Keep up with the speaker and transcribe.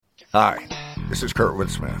Hi, this is Kurtwood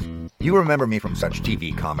Smith. You remember me from such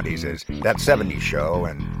TV comedies as That 70s Show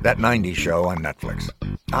and That 90s Show on Netflix.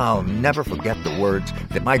 I'll never forget the words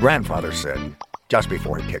that my grandfather said just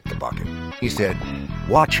before he kicked the bucket. He said,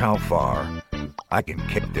 "Watch how far I can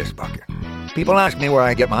kick this bucket." People ask me where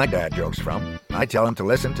I get my dad jokes from. I tell them to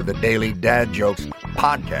listen to the Daily Dad Jokes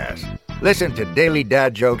podcast. Listen to Daily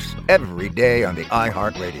Dad Jokes every day on the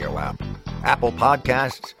iHeartRadio app, Apple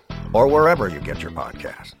Podcasts, or wherever you get your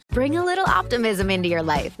podcasts. Bring a little optimism into your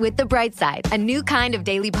life with The Bright Side, a new kind of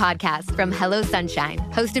daily podcast from Hello Sunshine,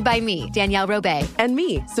 hosted by me, Danielle Robay. And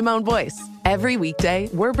me, Simone Boyce. Every weekday,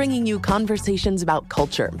 we're bringing you conversations about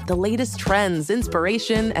culture, the latest trends,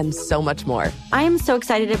 inspiration, and so much more. I am so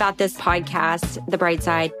excited about this podcast, The Bright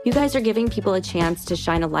Side. You guys are giving people a chance to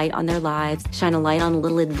shine a light on their lives, shine a light on a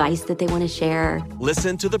little advice that they want to share.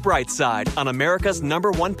 Listen to The Bright Side on America's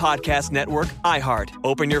 #1 podcast network, iHeart.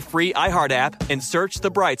 Open your free iHeart app and search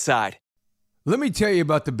The Bright Side. Let me tell you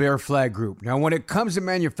about the Bear Flag Group. Now, when it comes to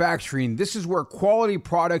manufacturing, this is where quality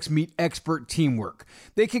products meet expert teamwork.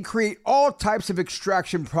 They can create all types of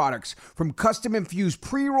extraction products, from custom-infused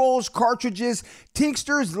pre-rolls, cartridges,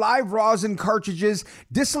 tinctures, live rosin cartridges,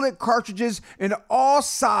 distillate cartridges, and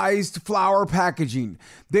all-sized flower packaging.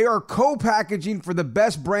 They are co-packaging for the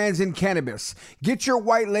best brands in cannabis. Get your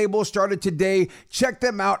white label started today. Check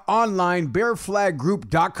them out online,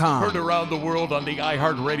 bearflaggroup.com. Heard around the world on the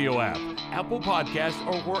iHeartRadio app, Apple Podcasts,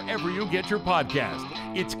 or wherever you get your podcast.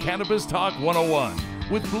 It's Cannabis Talk 101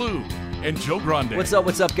 with Blue and Joe Grande. What's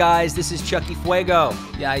up, guys? This is Chucky Fuego.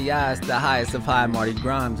 Yeah, it's the highest of high, Marty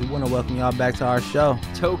Grimes. We want to welcome y'all back to our show.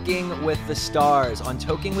 Toking with the Stars. On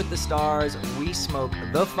Toking with the Stars, we smoke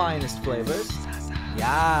the finest flavors.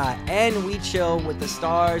 Yeah, and we chill with the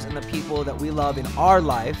stars and the people that we love in our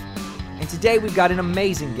life. And today we've got an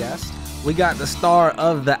amazing guest. We got the star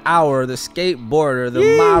of the hour, the skateboarder,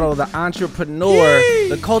 the model, the entrepreneur,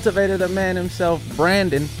 the cultivator, the man himself,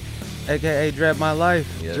 Brandon, a.k.a. DreadMyLife.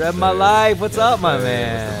 Yes, DreadMyLife, what's up, my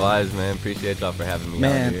man? What's the vibes, man? Appreciate y'all for having me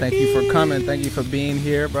man, out here. Thank you for coming. Thank you for being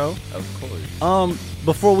here, bro. Of course.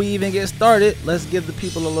 Before we even get started, let's give the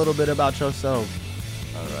people a little bit about yourself.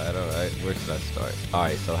 All right. Where should I start? All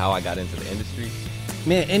right, so how I got into the industry?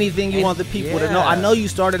 Man, anything you want the people to know. I know you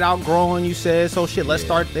started out growing, you said, so shit, let's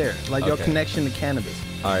start there. Like your connection to cannabis.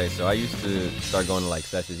 All right, so I used to start going to like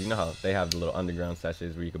sessions. You know how they have the little underground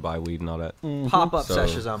sessions where you could buy weed and all that? Mm-hmm. Pop-up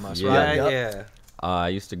sessions almost, right? Yeah. I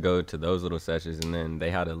used to go to those little sessions, and then they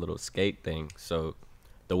had a little skate thing. So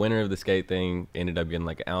the winner of the skate thing ended up getting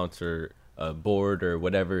like an ounce or a board or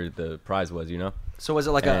whatever the prize was, you know? So was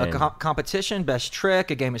it like a competition, best trick,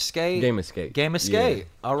 a game of skate? Game of skate. Yeah.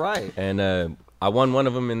 All right. And I won one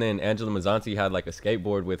of them, and then Angela Mazzanti had like a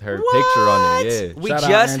skateboard with her picture on it. Yeah, we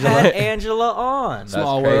just had Angela on.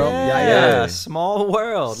 Small world. Yeah. Small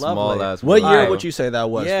world. Small lovely. ass what world. year would you say that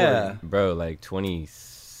was? Yeah, bro, like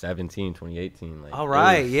 2017, 2018. Like, all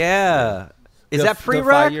right. Yeah. Is that pre-rec?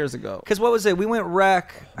 5 years ago. Because what was it? We went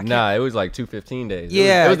rec. Nah, it was like 215 days.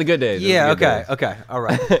 Yeah. It was the good days. Yeah, okay. All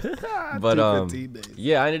right. But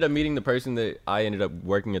yeah, I ended up meeting the person that I ended up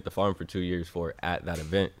working at the farm for 2 years for at that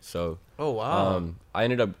event. So oh, wow. I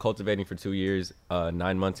ended up cultivating for 2 years,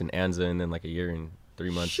 9 months in Anza, and then like a year and 3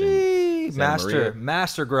 months in Santa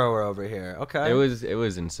master grower over here. Okay. It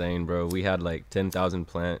was insane, bro. We had like 10,000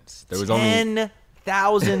 plants. There was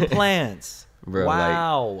 10,000 plants. Bro,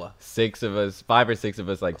 wow. Like 5 or 6 of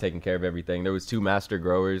us like taking care of everything. There was 2 master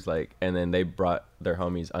growers, like, and then they brought their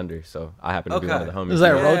homies under, so I happened to be one of the homies. It was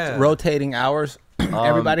like rotating hours.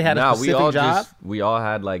 Everybody had a specific job. We all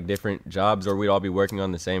had like different jobs, or we'd all be working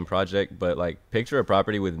on the same project. But like, picture a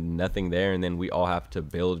property with nothing there, and then we all have to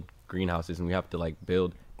build greenhouses, and we have to like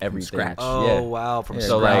build everything from scratch. Oh wow, from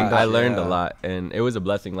so scratch. Like I learned a lot, and it was a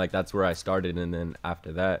blessing. Like that's where I started, and then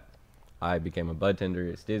after that, I became a bud tender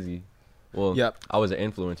at Stizzy. Well, I was an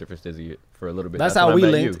influencer for Stizzy for a little bit. That's how we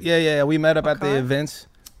linked. You. Yeah. We met up at the events.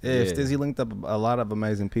 Yeah, Stizzy linked up a lot of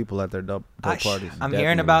amazing people at their dope parties. I'm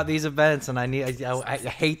hearing about these events, and I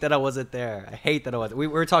hate that I wasn't there. I hate that I wasn't. We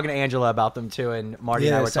were talking to Angela about them too, and Marty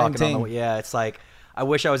and I were talking on the. It's like I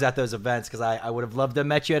wish I was at those events because I would have loved to have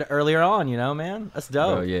met you earlier on. You know, man, that's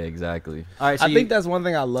dope. Oh yeah, exactly. All right, so I think that's one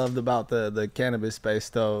thing I loved about the cannabis space,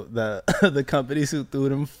 though. The companies who threw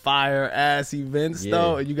them fire ass events,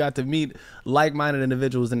 though, and you got to meet like-minded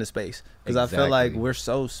individuals in the space. Because I feel like we're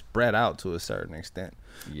so spread out to a certain extent.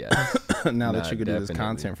 Yes. now that you can do this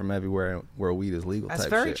content from everywhere where weed is legal. That's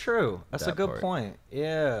type very shit. true. That's a good point.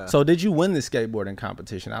 Yeah. So did you win the skateboarding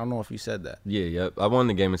competition? I don't know if you said that. Yeah, yep. I won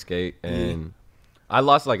the game of skate, and I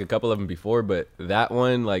lost like a couple of them before, but that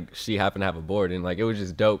one, like, she happened to have a board, and like it was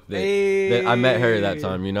just dope that I met her that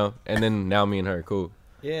time, you know. And then now me and her are cool.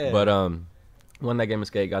 Yeah. But won that game of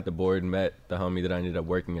skate, got the board, met the homie that I ended up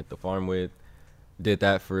working at the farm with. Did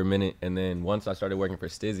that for a minute, and then once I started working for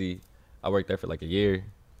Stizzy, I worked there for like a year,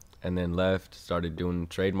 and then left, started doing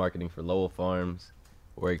trade marketing for Lowell Farms.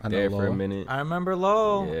 Worked there for a minute. I remember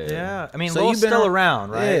Lowell. Yeah. I mean, So Lowell's still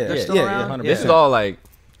around, right? Yeah, They're still around? 100%. This is all like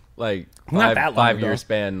Not that long 5 ago. year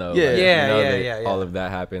span though. Yeah. Like, Yeah. All of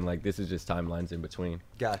that happened. Like this is just timelines in between.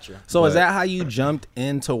 Gotcha. So is that how you jumped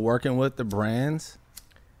into working with the brands?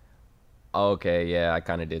 Okay, yeah, I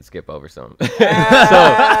kind of did skip over some. so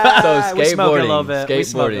We smoke a little skateboarding, bit. We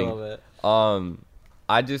smoke a little bit.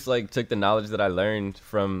 I just like took the knowledge that I learned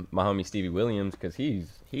from my homie Stevie Williams because he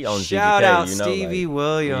owns Shout DGK, out you know, Stevie like,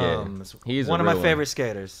 Williams. Yeah, he's one of my favorite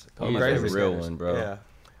skaters. He's a real one, bro.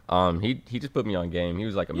 Yeah. He just put me on game. He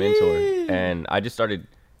was like a mentor, and I just started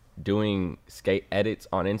doing skate edits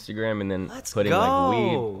on Instagram, and then putting like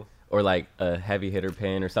weed or like a heavy hitter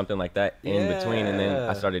pin or something like that in between, and then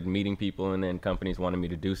I started meeting people, and then companies wanted me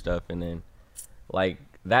to do stuff, and then like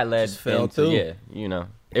that led into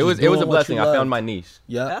it was a blessing. I found my niche.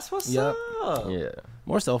 Yeah, that's what's up. Yeah,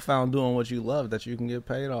 more so found doing what you love that you can get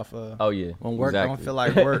paid off of. Oh yeah, when work don't feel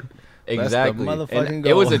like work. Exactly. That's the motherfucking and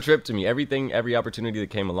goal. it was a trip to me. Every opportunity that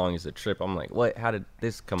came along is a trip. I'm like, what? How did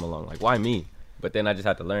this come along? Like, why me? But then I just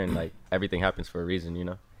had to learn, like, everything happens for a reason, you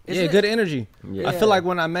know? Good energy. Yeah. I feel like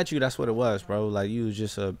when I met you, that's what it was, bro. Like, you was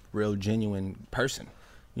just a real genuine person.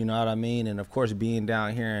 You know what I mean? And, of course, being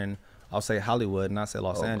down here in, I'll say Hollywood, not say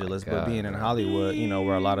Los Angeles, but being in Hollywood, you know,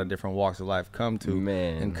 where a lot of different walks of life come to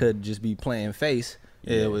and could just be playing face.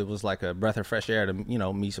 It was like a breath of fresh air to, you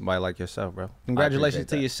know, meet somebody like yourself, bro. Congratulations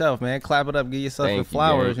to yourself, man. Clap it up, give yourself some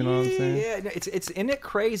flowers, you know what I'm saying? Yeah, isn't it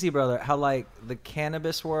crazy, brother, how like the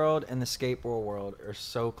cannabis world and the skateboard world are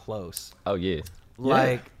so close. Oh yeah.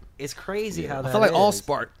 Like it's crazy how that I feel like is.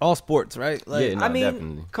 all sports, right? Like, yeah, no, I mean,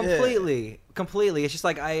 definitely. completely. It's just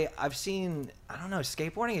like I've seen, I don't know,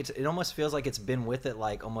 skateboarding. It almost feels like it's been with it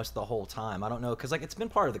like almost the whole time. I don't know, because like it's been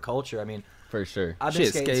part of the culture. I mean, for sure. I've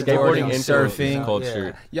been skateboarding, surfing,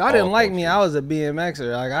 culture. Y'all didn't like me. I was a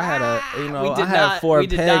BMXer. Like I had I had 4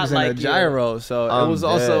 pegs and a gyro, so it was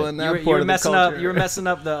also in that part of the culture. You were messing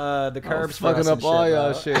up the curbs, fucking up all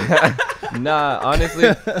y'all shit. Nah, honestly,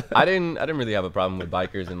 I didn't really have a problem with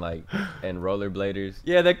bikers and rollerbladers.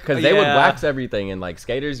 Yeah, because they would wax everything, and like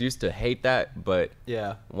skaters used to hate that. But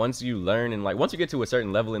yeah, once you learn and like once you get to a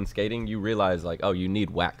certain level in skating, you realize like, oh, you need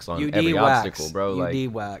wax on every obstacle, bro. You need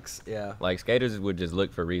wax. Yeah. Like skaters would just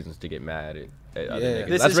look for reasons to get mad at other niggas.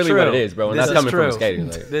 This that's is really true. what it is, bro. And that's coming from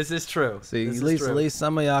skaters. Like. This is true. See, at least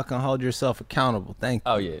some of y'all can hold yourself accountable. Thank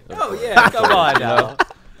you. Oh yeah. Oh yeah. Come on now.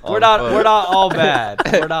 We're not all bad.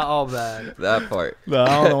 We're not all bad. That part. No, I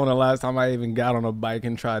don't know when the last time I even got on a bike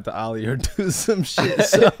and tried to ollie or do some shit.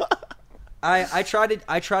 So. I try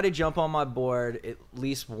to jump on my board at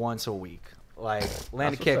least once a week. Like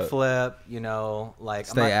land a kick flip, you know, like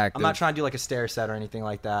stay active. I'm not trying to do like a stair set or anything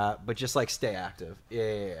like that, but just like stay active.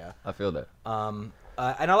 Yeah. I feel that. And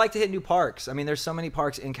I like to hit new parks. I mean, there's so many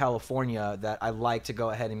parks in California that I like to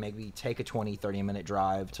go ahead and maybe take a 20-30 minute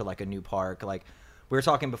drive to like a new park. Like we were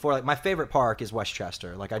talking before, like my favorite park is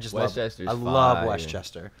Westchester. Like I love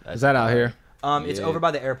Westchester. Is that out here? It's over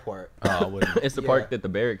by the airport. Oh, it's the park that the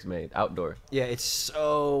Barracks made outdoor. Yeah, it's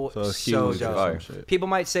so dope. People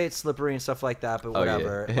might say it's slippery and stuff like that, but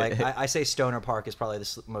whatever. Yeah. Like I say, Stoner Park is probably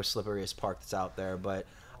the most slipperiest park that's out there. But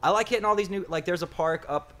I like hitting all these new. Like there's a park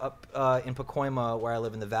up in Pacoima where I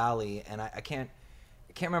live in the valley, and I can't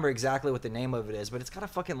remember exactly what the name of it is, but it's got a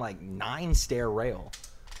fucking like 9-stair rail.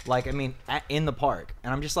 Like I mean, in the park,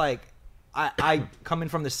 and I'm just like. I coming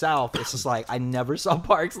from the South, it's just like I never saw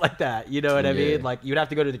parks like that. You know what I mean? Like you'd have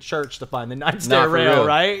to go to the church to find the 9-stair rail,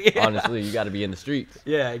 right? Yeah. Honestly, you got to be in the streets.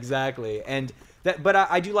 Yeah, exactly. And that, but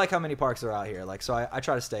I do like how many parks are out here. Like, so I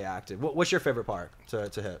try to stay active. What's your favorite park to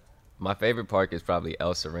hit? My favorite park is probably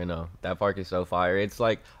El Sereno. That park is so fire. It's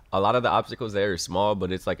like a lot of the obstacles there are small,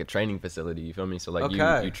 but it's like a training facility. You feel me? So like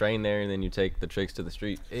you train there and then you take the tricks to the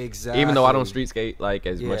street. Exactly. Even though I don't street skate like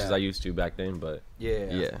as much as I used to back then, but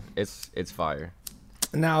yeah, it's fire.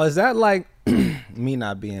 Now is that like me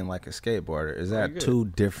not being like a skateboarder? Is that two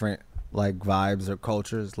different like vibes or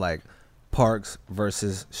cultures? Like parks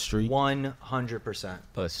versus street? 100%.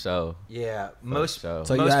 For sure. Yeah, So most you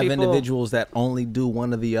have people, individuals that only do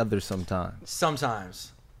one or the other sometimes.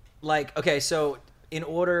 Sometimes, like okay, so in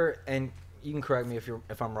order, and you can correct me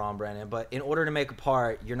if I'm wrong, Brandon, but in order to make a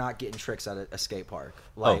part, you're not getting tricks at a skate park.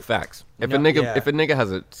 Like, facts. If a nigga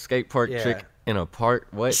has a skate park trick in a park,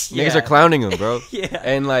 what niggas Yeah. are clowning him, bro. Yeah.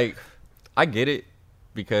 And like, I get it.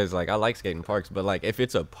 because like I like skating parks, but like if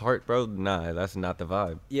it's a park, bro, nah, that's not the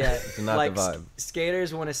vibe. Yeah, it's not like the vibe.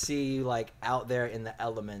 Skaters want to see you like out there in the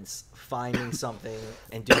elements, finding something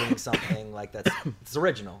and doing something like it's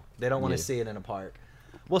original. They don't want to see it in a park.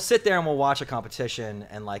 We'll sit there and we'll watch a competition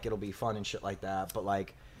and like it'll be fun and shit like that. But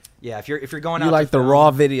like, yeah, if you're going out, you like the raw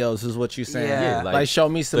videos, is what you're saying. Yeah, like show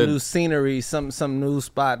me some new scenery, some new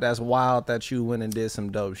spot that's wild that you went and did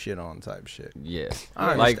some dope shit on type shit. Yeah,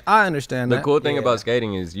 I understand the that. cool thing about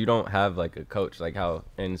skating is you don't have like a coach, like how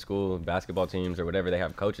in school basketball teams or whatever they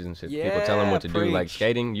have coaches and shit. People tell them what to do. Like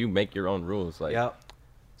skating, you make your own rules. Like,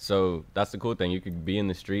 so that's the cool thing. You could be in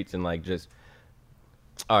the streets and like just.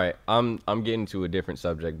 All right, I'm getting to a different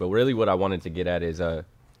subject, but really what I wanted to get at is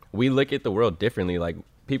we look at the world differently. Like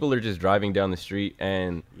people are just driving down the street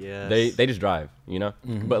and they just drive, you know?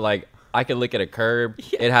 Mm-hmm. But like I could look at a curb,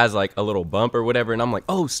 it has like a little bump or whatever, and I'm like,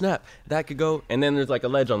 oh snap, that could go, and then there's like a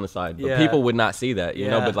ledge on the side. But people would not see that, you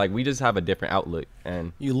know, but like we just have a different outlook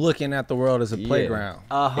and you looking at the world as a playground.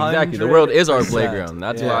 Exactly. The world is our playground.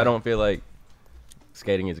 That's why I don't feel like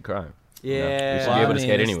skating is a crime. Yeah, you know? You should be able to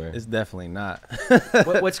skate anywhere. It's definitely not.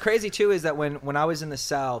 What's crazy too is that when I was in the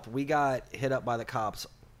South, we got hit up by the cops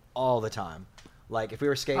all the time. Like if we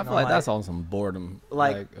were skating, I feel like that's on some boredom.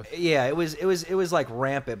 Like yeah, it was like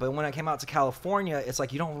rampant. But when I came out to California, it's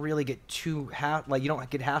like you don't really get you don't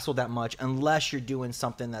get hassled that much unless you're doing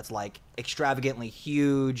something that's like extravagantly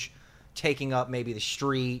huge, taking up maybe the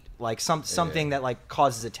street, like something that like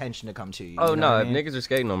causes attention to come to you. Oh no, if niggas are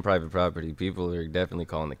skating on private property, people are definitely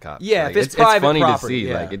calling the cops. Yeah, like, if it's private funny property, to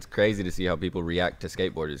see. Like it's crazy to see how people react to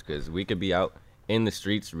skateboarders because we could be out in the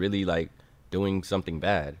streets really like doing something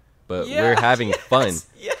bad, but we're having fun.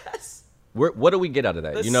 Yes. What do we get out of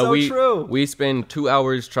that? That's you know, true. We spend 2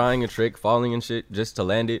 hours trying a trick, falling and shit, just to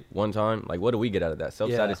land it one time. Like, what do we get out of that?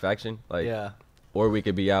 Self-satisfaction? Like, or we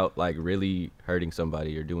could be out like really hurting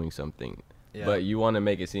somebody or doing something. Yeah. But you want to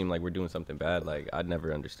make it seem like we're doing something bad. Like I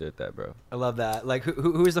never understood that, bro. I love that. Like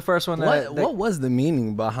who was the first one? What was the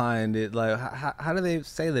meaning behind it? Like how do they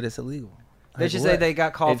say that it's illegal? They just say they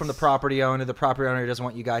got called from the property owner. The property owner doesn't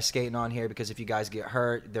want you guys skating on here because if you guys get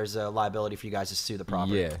hurt, there's a liability for you guys to sue the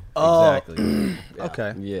property. Yeah, exactly.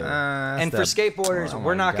 Okay. Yeah. And for skateboarders,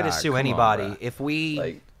 we're not going to sue anybody. If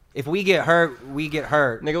we get hurt, we get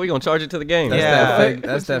hurt. Nigga, we gonna charge it to the game.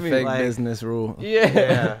 That's that fake business rule.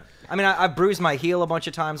 Yeah. I mean, I've bruised my heel a bunch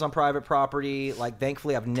of times on private property. Like,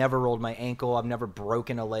 thankfully, I've never rolled my ankle. I've never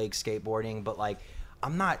broken a leg skateboarding. But, like,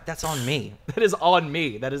 that's on me. That is on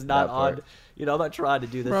me. That is not on, I'm not trying to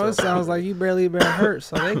do this. Bro, it sounds like you barely been hurt,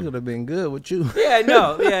 so they could have been good with you.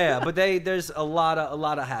 Yeah. But there's a lot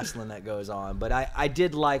of hassling that goes on. But I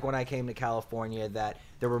did like when I came to California that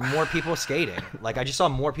there were more people skating. Like I just saw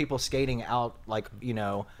more people skating out, like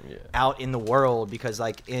out in the world because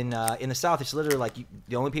like in the South, it's literally like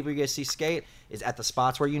the only people you get to see skate is at the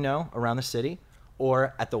spots where around the city,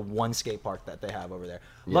 or at the one skate park that they have over there.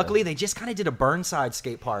 Yeah. Luckily, they just kind of did a Burnside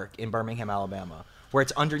skate park in Birmingham, Alabama, where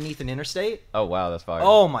it's underneath an interstate. Oh wow, that's fire.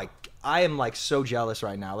 Oh my. I am like so jealous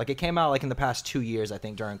right now. Like it came out like in the past 2 years, I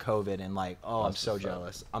think, during COVID, and like, I'm so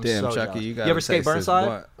jealous. I'm Damn, so Chucky, jealous. You ever skate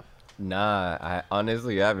Burnside? Nah, I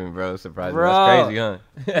honestly haven't, bro. Surprising. That's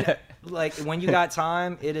crazy, huh? Like when you got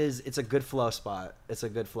time, it's a good flow spot. It's a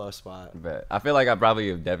good flow spot. But I feel like I probably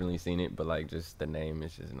have definitely seen it, but like just the name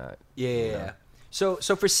is just not. Yeah. So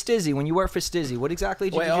for Stizzy, when you work for Stizzy, what exactly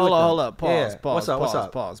did you do? Hold up. Pause.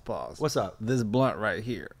 What's up? This blunt right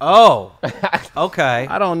here. Oh, okay.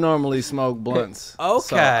 I don't normally smoke blunts. Okay.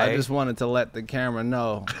 So I just wanted to let the camera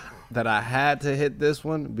know that I had to hit this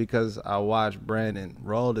one because I watched Brandon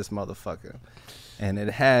roll this motherfucker. And it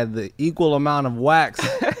had the equal amount of wax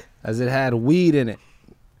as it had weed in it.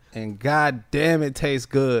 And god damn, it tastes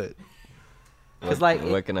good. Because like,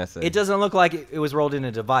 what can I say? It doesn't look like it was rolled in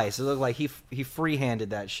a device. It looked like he freehanded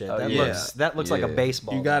that shit. That looks like a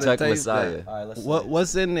baseball. You gotta taste Messiah. that. All right, let's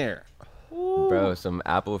What's in there? Bro, some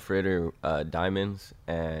apple fritter diamonds,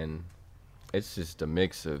 and it's just a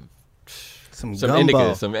mix of some gumbo.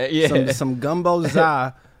 Indica, some gumbo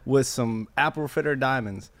za with some apple fritter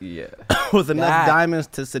diamonds. Yeah, with enough diamonds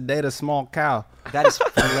to sedate a small cow. That is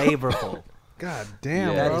flavorful. God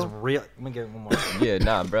damn, that bro. is real. Let me get one more. Yeah,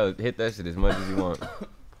 nah, bro, hit that shit as much as you want.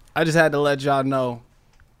 I just had to let y'all know.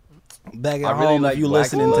 Back at home, if you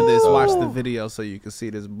listening to this, watch the video so you can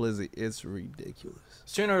see this blizzy. It's ridiculous.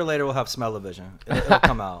 Sooner or later, we'll have smell-o-vision. It'll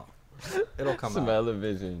come out. It'll come out.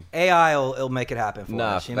 Smell-o-vision. AI will make it happen for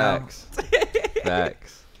us. Facts.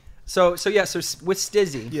 Facts. So with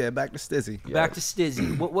Stizzy. Yeah, back to Stizzy. Back to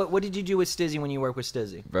Stizzy. What did you do with Stizzy when you worked with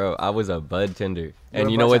Stizzy? Bro, I was a bud tender. And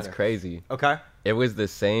you know what's crazy? Okay. It was the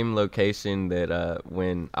same location that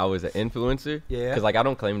when I was an influencer. Yeah. Because, like, I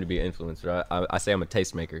don't claim to be an influencer. I say I'm a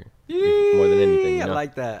tastemaker more than anything. You know? I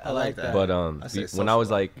like that. I like that. But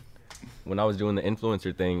when I was doing the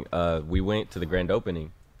influencer thing, we went to the grand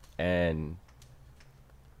opening, and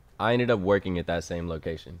I ended up working at that same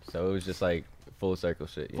location. So it was just like full circle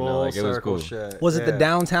shit. You know, like it was cool. Was it the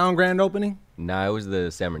downtown grand opening? Nah, it was the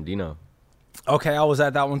San Bernardino. Okay, I was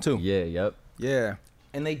at that one too. Yeah. Yep. Yeah.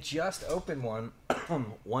 And they just opened one,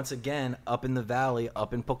 once again, up in the valley,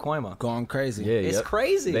 up in Pacoima. Going crazy. Yeah, it's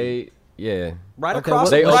crazy. Right across.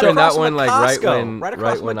 They opened that one like right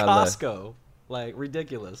across when I left. Costco. Like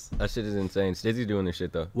ridiculous. That shit is insane. Stizzy's doing this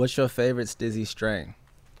shit though. What's your favorite Stizzy strain?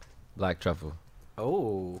 Black truffle.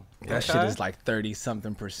 Oh, that shit is like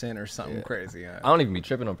 30-something% or something crazy. Huh? I don't even be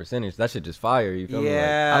tripping on percentage. That shit just fire. You feel me?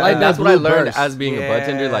 Yeah, I like that's what I learned as being a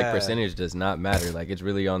bartender. Like Yeah. percentage does not matter. Like it's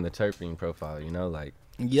really on the terpene profile. You know, like.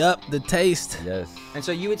 Yep, the taste. Yes. And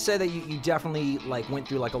so you would say that you definitely like went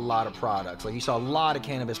through like a lot of products. Like you saw a lot of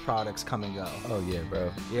cannabis products come and go. Oh yeah,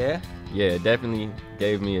 bro. Yeah. Yeah, it definitely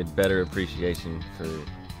gave me a better appreciation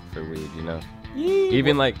for weed. You know.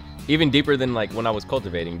 Even deeper than like when I was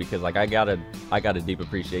cultivating, because like I got a deep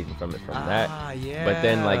appreciation from it that. Yeah. But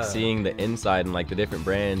then like seeing the inside and like the different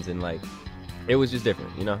brands and like it was just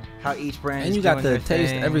different, you know. How each brand and is you got doing to their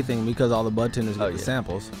taste thing. everything because all the bud tenders get the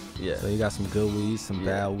samples. Yeah. So you got some good weed, some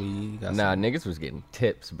bad weed. Niggas was getting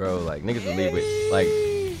tips, bro. Like niggas would leave with like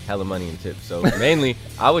hella money in tips. So mainly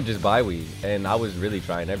I would just buy weed, and I was really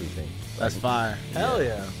trying everything. That's fire. Hell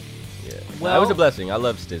yeah. Yeah. Well, that was a blessing. I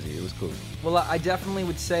love Stizzy. It was cool. Well, I definitely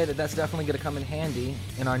would say that that's definitely going to come in handy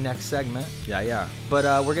in our next segment. Yeah. But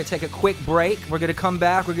we're going to take a quick break. We're going to come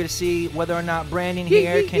back. We're going to see whether or not Brandon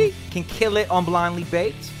here can kill it on Blindly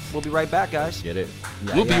Baked. We'll be right back, guys. Get it.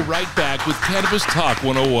 We'll be right back with Cannabis Talk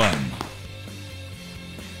 101.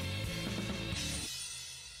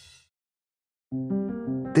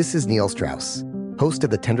 This is Neil Strauss, host of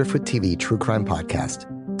the Tenderfoot TV True Crime Podcast,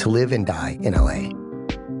 To Live and Die in LA.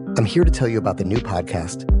 I'm here to tell you about the new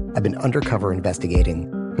podcast I've been undercover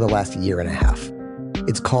investigating for the last year and a half.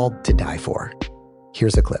 It's called To Die For.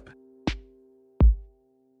 Here's a clip.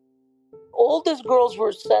 All these girls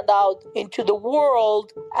were sent out into the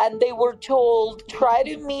world and they were told, try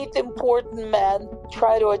to meet important men,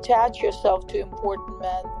 try to attach yourself to important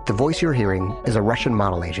men. The voice you're hearing is a Russian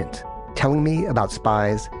model agent telling me about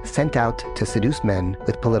spies sent out to seduce men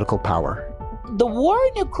with political power. The war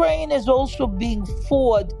in Ukraine is also being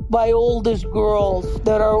fought by all these girls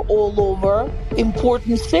that are all over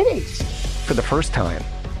important cities. For the first time,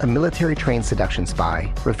 a military-trained seduction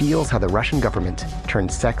spy reveals how the Russian government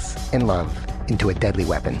turned sex and love into a deadly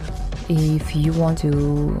weapon. If you want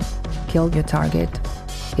to kill your target,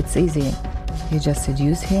 it's easy. You just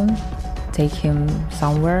seduce him, take him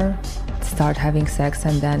somewhere, start having sex,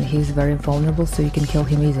 and then he's very vulnerable, so you can kill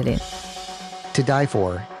him easily. To Die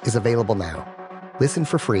For is available now. Listen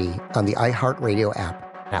for free on the iHeartRadio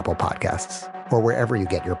app, Apple Podcasts, or wherever you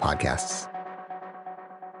get your podcasts.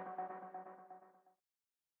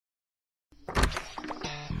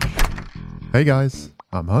 Hey guys,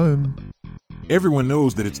 I'm home. Everyone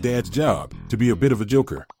knows that it's Dad's job to be a bit of a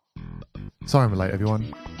joker. Sorry I'm late,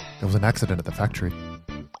 everyone. There was an accident at the factory.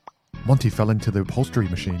 Monty fell into the upholstery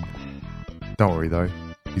machine. Don't worry though,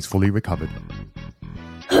 he's fully recovered.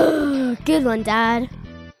 Good one, Dad.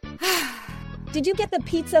 Did you get the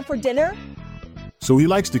pizza for dinner? So he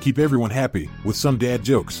likes to keep everyone happy with some dad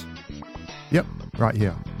jokes. Yep, right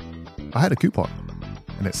here. I had a coupon,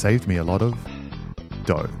 and it saved me a lot of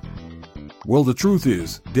dough. Well, the truth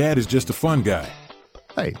is, Dad is just a fun guy.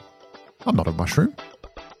 Hey, I'm not a mushroom.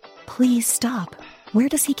 Please stop. Where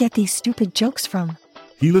does he get these stupid jokes from?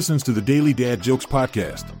 He listens to the Daily Dad Jokes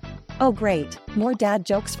podcast. Oh, great. More dad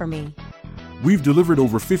jokes for me. We've delivered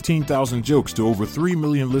over 15,000 jokes to over 3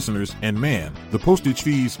 million listeners, and man, the postage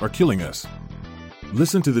fees are killing us.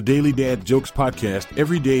 Listen to the Daily Dad Jokes podcast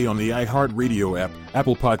every day on the iHeartRadio app,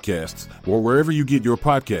 Apple Podcasts, or wherever you get your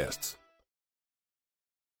podcasts.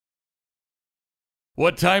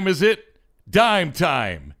 What time is it? Dime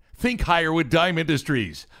time. Think higher with Dime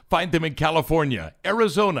Industries. Find them in California,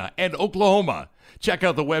 Arizona, and Oklahoma. Check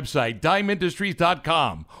out the website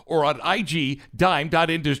dimeindustries.com or on IG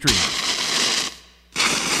dime.industries.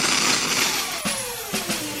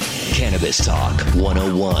 Cannabis Talk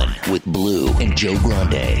 101 with Blue and Joe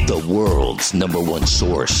Grande, the world's #1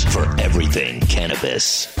 source for everything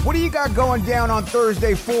cannabis. What do you got going down on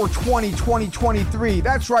Thursday, 4/20/2023?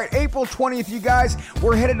 That's right, April 20th, you guys.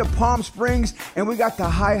 We're headed to Palm Springs, and we got the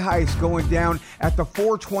high heist going down at the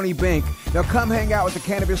 420 Bank. Now come hang out with the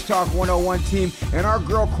Cannabis Talk 101 team and our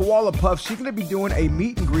girl Koala Puff. She's going to be doing a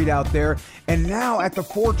meet and greet out there. And now at the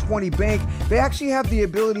 420 Bank, they actually have the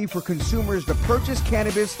ability for consumers to purchase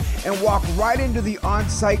cannabis and walk right into the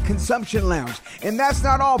on-site consumption lounge. And that's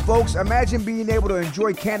not all, folks. Imagine being able to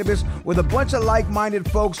enjoy cannabis with a bunch of like-minded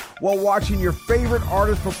folks while watching your favorite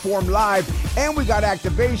artists perform live. And we got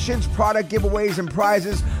activations, product giveaways, and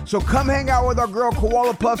prizes. So come hang out with our girl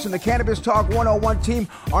Koala Puffs and the Cannabis Talk 101 team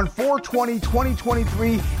on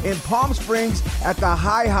 4/20/2023 in Palm Springs at the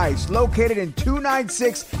High Heist, located in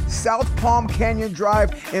 296 South Palm Canyon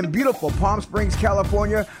Drive in beautiful Palm Springs,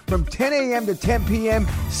 California, from 10 a.m. to 10 p.m.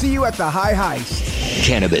 See you at the High Heist.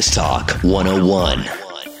 Cannabis Talk 101,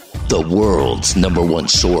 the world's #1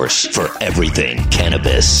 source for everything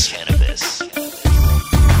cannabis.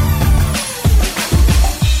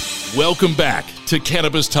 Welcome back to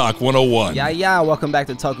Cannabis Talk 101. Yeah, welcome back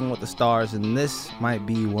to Toking with the Stars, and this might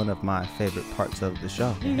be one of my favorite parts of the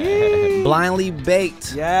show. Blindly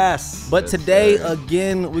baked. Yes. But today,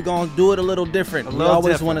 again, we're going to do it a little different. We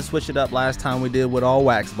always want to switch it up. Last time we did with all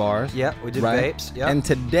wax bars. Yep, we did vapes. Yep. And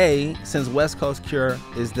today, since West Coast Cure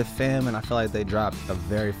is the fam, and I feel like they dropped a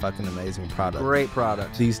very fucking amazing product. Great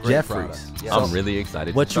product. These Jeffries. Yep. I'm really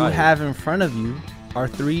excited what to try you have in front of you are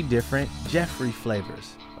 3 different Jeffrey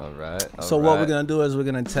flavors. All right. So what we're going to do is we're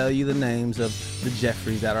going to tell you the names of the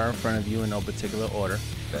Jeffries that are in front of you in no particular order.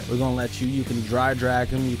 Okay. We're going to let you can dry drag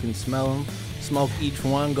them, you can smell them, smoke each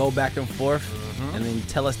one, go back and forth, and then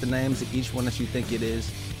tell us the names of each one that you think it is,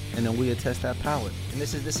 and then we test that palate. And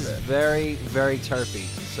this is very, very terpy.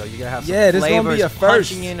 So you're going to have some this flavors gonna be a first.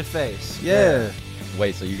 punching you in the face. Yeah.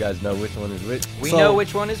 Wait, so you guys know which one is which? We know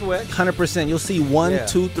which one is which. 100%. You'll see 1,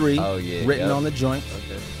 2, 3 written on the joint.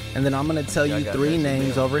 Okay. And then I'm going to tell you 3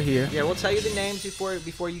 names over here. Yeah, we'll tell you the names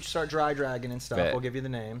before you start dry dragging and stuff. We'll give you the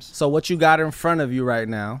names. So what you got in front of you right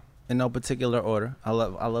now, in no particular order. I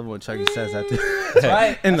love when Chucky says that too. That's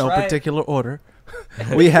right. In no particular order.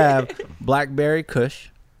 We have Blackberry Kush.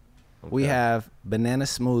 Okay. We have Banana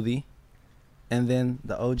Smoothie. And then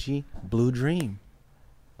the OG Blue Dream.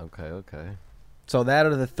 Okay. So that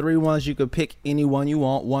are the 3 ones. You could pick any one you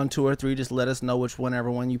want. 1, 2, or 3. Just let us know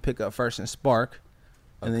whichever one you pick up first and spark.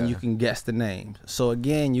 And then you can guess the names. So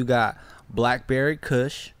again, you got Blackberry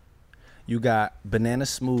Kush, you got Banana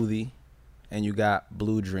Smoothie, and you got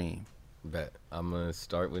Blue Dream. Bet. I'm going to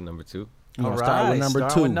start with number 2. All right. Start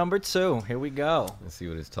with number 2. Here we go. Let's see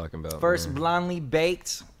what it's talking about. First, blindly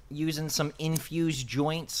baked, using some infused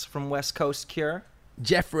joints from West Coast Cure.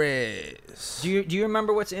 Jeffries. Do you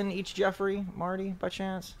remember what's in each Jeffrey, Marty, by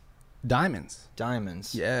chance? Diamonds.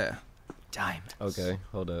 Yeah. Diamonds. Okay,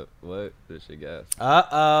 hold up. What? This shit gas.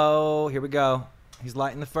 Uh-oh. Here we go. He's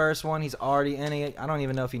lighting the first one. He's already in it. I don't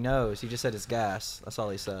even know if he knows. He just said it's gas. That's all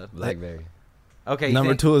he said. Blackberry. Okay.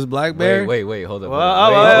 Number 2 is Blackberry. Wait. Hold up.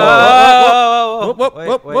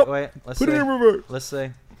 Wait. Put it in reverse. Let's see.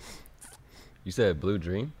 You said Blue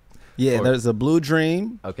Dream? Yeah, there's a Blue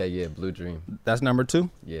Dream. Okay, yeah, Blue Dream. That's number 2?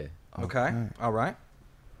 Yeah. Okay. All right.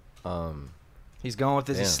 He's going with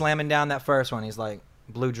this. He's slamming down that first one. He's like,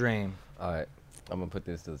 Blue Dream. All right. I'm going to put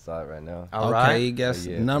this to the side right now. All right. Okay, guess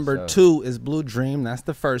number 2 is Blue Dream. That's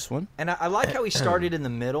the first one. And I like how he started in the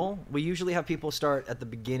middle. We usually have people start at the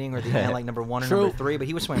beginning or the end, like number 1 or number 3, but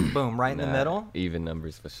he was swinging, boom, right in the middle. Even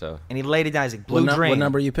numbers for sure. And he laid it down. He's like, Blue Dream. What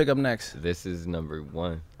number you pick up next? This is number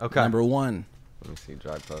 1. Okay. Number 1. Let me see,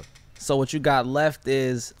 dry puff. So what you got left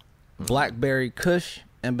is Blackberry Kush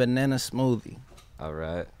and Banana Smoothie. All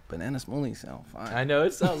right. Banana Smoothie sound fine. I know,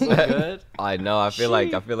 it sounds so good. I know. I feel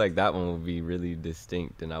like that one would be really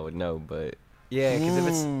distinct, and I would know. But yeah,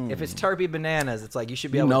 because if it's terpy bananas, it's like you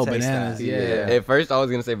should be able to taste bananas, that. Yeah. At first, I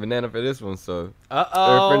was gonna say banana for this one. So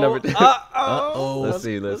for number 2.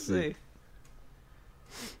 Let's see.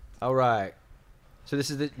 All right. So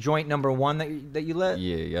this is the joint number 1 that you lit.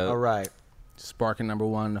 Yeah. All right. Sparking number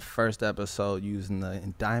 1, the first episode using the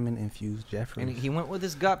diamond infused Jeffrey. And he went with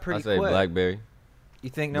his gut pretty quick. I say Blackberry. You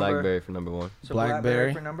think Blackberry for number 1. So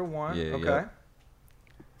Blackberry for number 1. Yeah. Okay.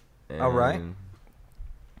 All right.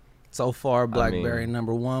 So far, Blackberry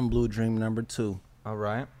number 1, Blue Dream number 2. All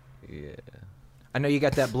right. Yeah. I know you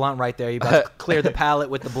got that blunt right there. You about to clear the palate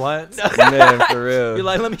with the blunt. Man, for real. You're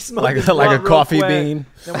like, let me smoke like this a blunt coffee real quick. bean.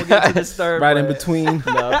 Then we'll get to this third right one. in between.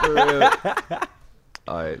 No, for real.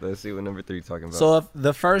 All right, let's see what number 3 talking about. So if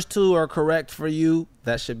the first 2 are correct for you,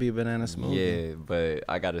 that should be banana smoothie. Yeah, but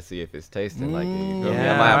I got to see if it's tasting like it. You feel me?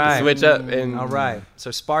 Yeah, I might have to switch up. And all right.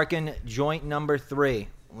 So Sparkin, joint number 3.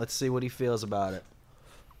 Let's see what he feels about it.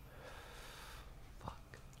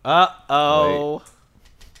 Uh-oh. Wait.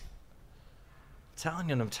 Telling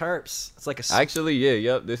you, them terps. It's like a... Actually, yeah,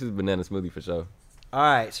 yep. This is banana smoothie for sure. All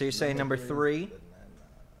right, so you're saying number 3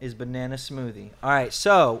 is banana smoothie. All right,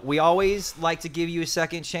 so we always like to give you a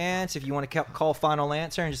second chance. If you want to call final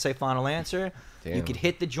answer and just say final answer, Damn. you could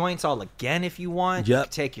hit the joints all again if you want. Yep. You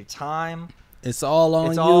could take your time. It's all on you.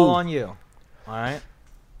 It's all on you. All right.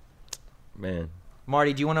 Man.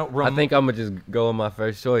 Marty, do you want to... I think I'm going to just go on my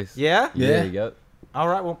first choice. Yeah? Yeah, yep. All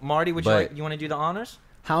right, well, Marty, would you want to do the honors?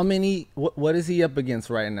 How many, what is he up against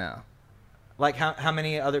right now? Like how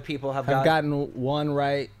many other people have gotten one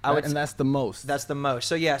right, and that's the most. That's the most.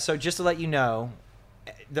 So yeah, so just to let you know,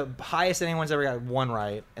 the highest anyone's ever got one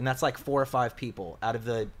right, and that's like 4 or 5 people out of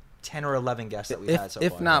the 10 or 11 guests that we've had so far.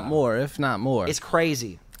 If not more. It's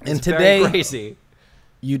crazy. And it's today, very crazy.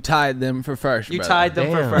 You tied them for first. You tied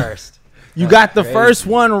them for first. You got the first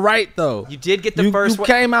one right, though. You did get the first one.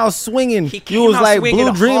 You came out swinging. He was out like swinging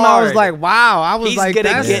Blue Dream. hard. I was like, wow. I was he's like,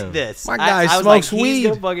 gonna get this. My guy I was smokes like, weed. He's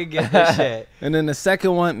gonna fucking get this shit. And then the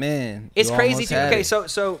second one, man, it's you crazy too. had Okay, it.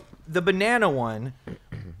 so the banana one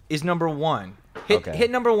is number 1. Hit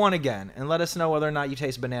number 1 again, and let us know whether or not you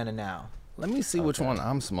taste banana now. Let me see which one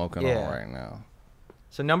I'm smoking on right now.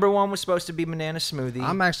 So number 1 was supposed to be banana smoothie.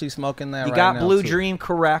 I'm actually smoking that. You right got now, Blue too. Dream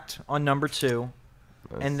correct on number 2,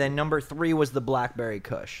 and then number 3 was the Blackberry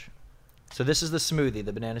Kush. So this is the smoothie,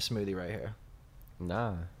 the banana smoothie right here.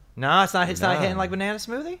 Nah, it's not hitting like banana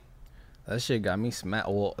smoothie. That shit got me smacked.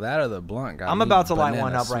 Well, that or the blunt got me. I'm about to light banana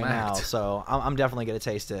one up right now, smacked. so I'm definitely gonna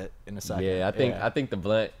taste it in a second. Yeah, I think the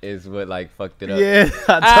blunt is what like fucked it up. Yeah,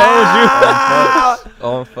 I told you.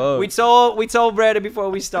 On phone. We told Brandon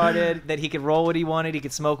before we started that he could roll what he wanted, he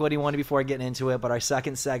could smoke what he wanted before getting into it. But our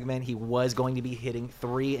second segment, he was going to be hitting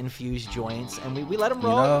 3 infused joints, and we let him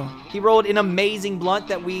roll. You know, he rolled an amazing blunt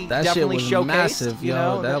that we definitely shit was showcased. massive, you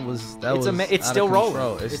know, that was it's out still of rolling.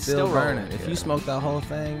 control. It's still burning. If you smoke that whole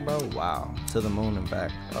thing, bro, wow, to the moon and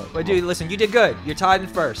back. Oh, but dude, listen, you did good. You're tied in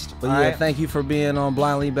first. But yeah, thank you for being on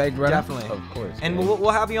Blindly Baked, brother. Definitely, of course. And we'll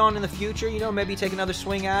have you on in the future. You know, maybe take another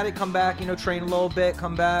swing at it. Come back. You know, train a little bit.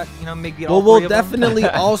 Come back. You know, maybe. Well, we'll definitely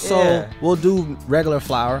also Yeah. we'll do regular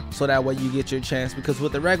flour so that way you get your chance, because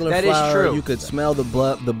with the regular That is flour true. you could smell the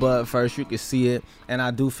bud first, you could see it, and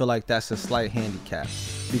I do feel like that's a slight handicap,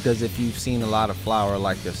 because if you've seen a lot of flour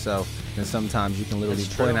like yourself, then sometimes you can literally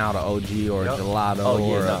That's point true. out an OG or Yep. a gelato Oh,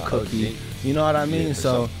 yeah, or no, a cookie. OG. You know what I mean? Yeah, for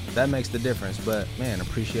So sure. that makes the difference. But man,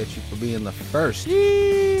 appreciate you for being the first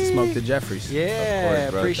to smoke the Jeffries. Yeah, Of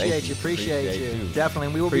course, bro. appreciate Thank you, you. appreciate Appreciate you. you. Definitely.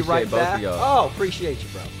 And we will Appreciate be right both of back. y'all. Oh, appreciate you,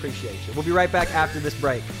 bro. Appreciate you. We'll be right back after this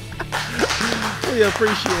break. We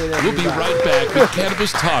appreciate it. We'll be right back with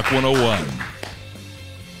Cannabis Talk 101.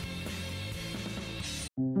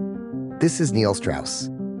 This is Neil Strauss,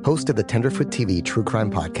 host of the Tenderfoot TV True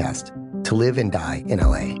Crime Podcast, To Live and Die in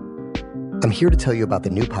LA. I'm here to tell you about the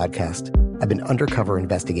new podcast I've been undercover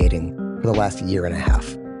investigating for the last year and a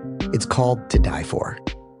half. It's called To Die For.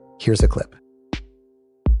 Here's a clip.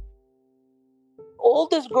 All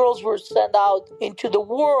these girls were sent out into the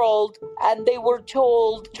world and they were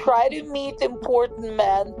told, try to meet important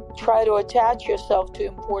men, try to attach yourself to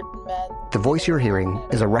important men. The voice you're hearing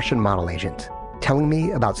is a Russian model agent telling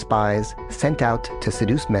me about spies sent out to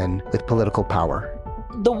seduce men with political power.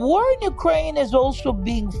 The war in Ukraine is also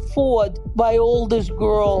being fought by all these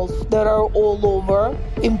girls that are all over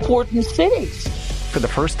important cities. For the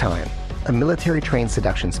first time, a military-trained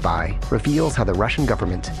seduction spy reveals how the Russian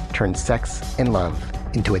government turned sex and love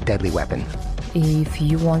into a deadly weapon. If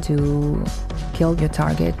you want to kill your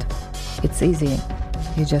target, it's easy.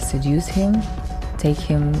 You just seduce him, take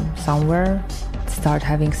him somewhere, start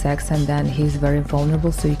having sex, and then he's very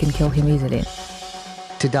vulnerable, so you can kill him easily.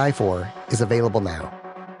 To Die For is available now.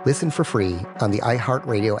 Listen for free on the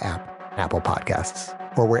iHeartRadio app, Apple Podcasts,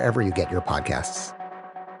 or wherever you get your podcasts.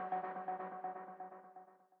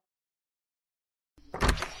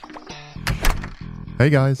 Hey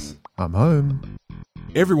guys, I'm home.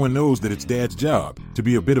 Everyone knows that it's Dad's job to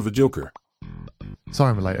be a bit of a joker. Sorry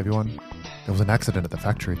I'm late, everyone. There was an accident at the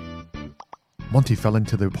factory. Monty fell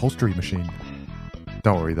into the upholstery machine.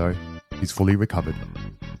 Don't worry though, he's fully recovered.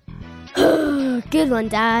 Good one,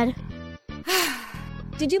 Dad.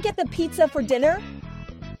 Did you get the pizza for dinner?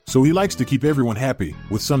 So he likes to keep everyone happy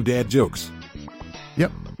with some dad jokes.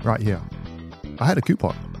 Yep, right here. I had a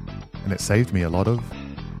coupon, and it saved me a lot of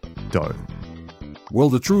dough. Well,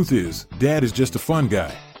 the truth is, Dad is just a fun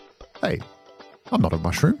guy. Hey, I'm not a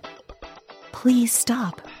mushroom. Please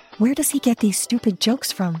stop. Where does he get these stupid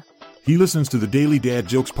jokes from? He listens to the Daily Dad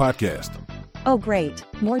Jokes podcast. Oh, great.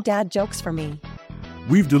 More dad jokes for me.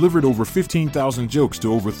 We've delivered over 15,000 jokes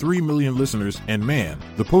to over 3 million listeners, and man,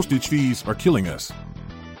 the postage fees are killing us.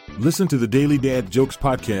 Listen to the Daily Dad Jokes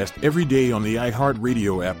podcast every day on the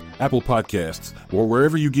iHeartRadio app, Apple Podcasts, or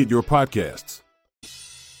wherever you get your podcasts.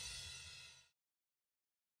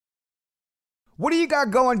 What do you got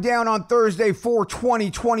going down on Thursday,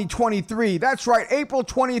 4/20/2023? That's right, April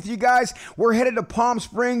 20th, you guys. We're headed to Palm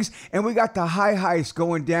Springs, and we got the high heist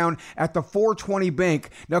going down at the 420 Bank.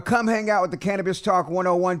 Now, come hang out with the Cannabis Talk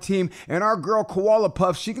 101 team and our girl Koala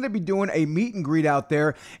Puff. She's going to be doing a meet and greet out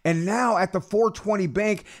there. And now at the 420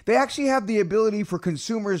 Bank, they actually have the ability for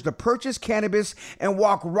consumers to purchase cannabis and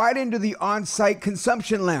walk right into the on-site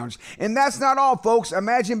consumption lounge. And that's not all, folks.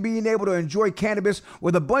 Imagine being able to enjoy cannabis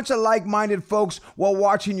with a bunch of like-minded folks while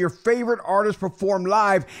watching your favorite artists perform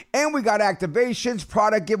live. And we got activations,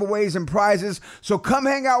 product giveaways, and prizes. So come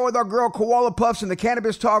hang out with our girl Koala Puffs and the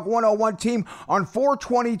Cannabis Talk 101 team on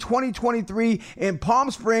 4/20/2023 in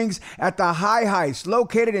Palm Springs at the High Heist,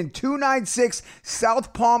 located in 296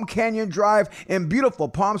 South Palm Canyon Drive in beautiful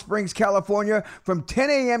Palm Springs, California, from 10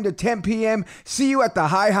 a.m. to 10 p.m. See you at the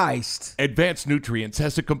High Heist. Advanced Nutrients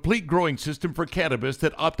has a complete growing system for cannabis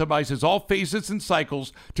that optimizes all phases and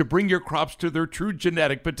cycles to bring your crops to their true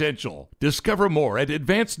genetic potential. Discover more at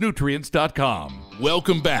advancednutrients.com.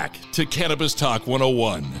 Welcome back to Cannabis Talk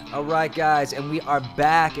 101. All right, guys, and we are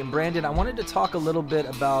back. And Brandon, I wanted to talk a little bit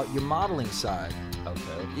about your modeling side.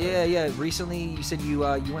 Okay. Yeah. Recently, you said you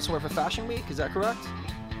went somewhere for Fashion Week. Is that correct?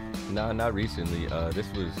 No, not recently. I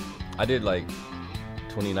did like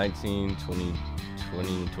 2019,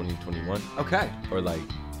 2020, 2021. Okay. Or like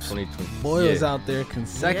 2020. Boy was out there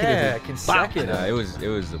consecutively. Yeah, consecutive. Nah, it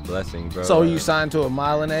was a blessing, bro. So you signed to a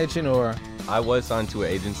modeling agent, or? I was signed to an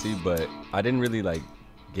agency, but I didn't really like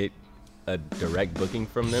get a direct booking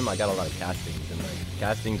from them. I got a lot of castings, and like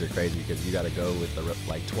castings are crazy because you got to go with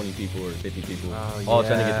like 20 people or 50 people, all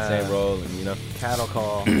trying to get the same role, and cattle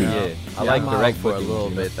call. Yeah, I like direct for bookings, a little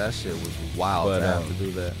bit. That shit was wild to have to do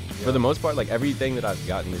that. For the most part, like everything that I've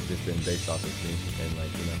gotten has just been based off of me and like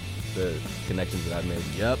the connections that I've made.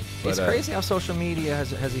 Yep. It's crazy how social media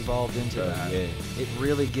has evolved into that. Yeah. It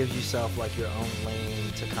really gives yourself like your own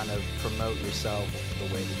lane to kind of promote yourself the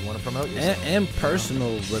way that you want to promote yourself. And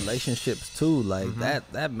personal relationships too. Like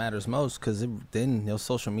that matters most, because then your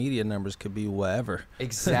social media numbers could be whatever.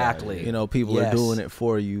 Exactly. People are doing it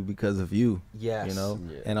for you because of you. Yes.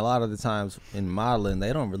 And a lot of the times in modeling,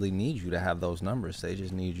 they don't really need you to have those numbers. They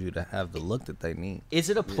just need you to have the look that they need. Is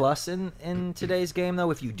it a plus in today's game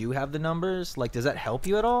though, if you do have the numbers? Like, does that help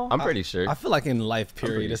you at all? I'm pretty sure. I feel like in life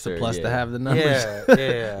period, it's a plus to have the numbers.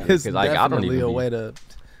 Yeah. It's like, definitely a way to.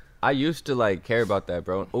 I used to like care about that,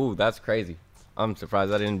 bro. Ooh, that's crazy. I'm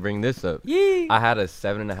surprised I didn't bring this up. Yee. I had a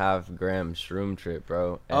 7.5 gram shroom trip,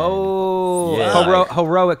 bro.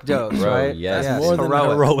 Heroic dose, bro, right? Yes. That's more than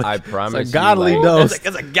heroic. I promise. It's a godly you, dose.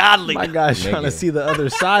 It's a godly. My guy's trying to see the other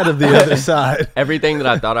side of the other side. Everything that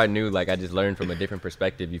I thought I knew, like I just learned from a different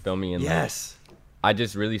perspective. You feel me? And yes. I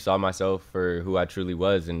just really saw myself for who I truly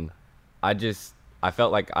was, and I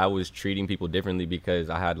felt like I was treating people differently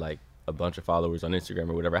because I had like a bunch of followers on Instagram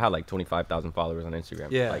or whatever. I had like 25,000 followers on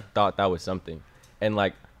Instagram. Yeah. Like thought that was something. And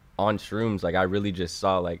like on shrooms, like I really just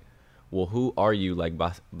saw like, well, who are you? Like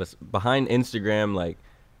behind Instagram, like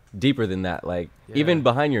deeper than that, like even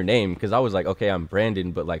behind your name. Cause I was like, okay, I'm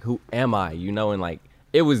Brandon, but like, who am I? And like,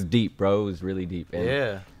 it was deep, bro. It was really deep.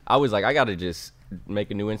 And I was like, I gotta just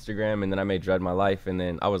make a new Instagram, and then I made DreadMyLife, and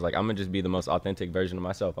then I was like, I'm gonna just be the most authentic version of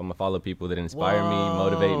myself. I'm gonna follow people that inspire me,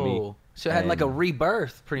 motivate me. So it had like a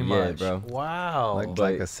rebirth, pretty much. Yeah, bro. Wow.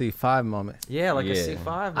 Like a C5 moment. Yeah, like a C5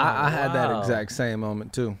 moment. I had that exact same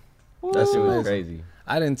moment too. That shit was crazy.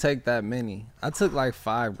 I didn't take that many. I took like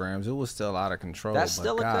 5 grams. It was still out of control. That's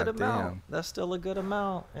still a good amount. That's still a good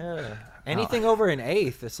amount. Yeah. Anything over an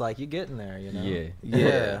eighth, it's like you're getting there,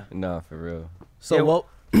 Yeah. No, for real. So what?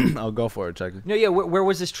 I'll go for it, check it. No, yeah. Where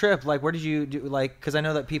was this trip? Like, where did you do? Like, because I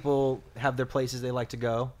know that people have their places they like to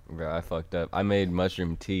go. Bro, I fucked up. I made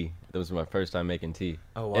mushroom tea. That was my first time making tea.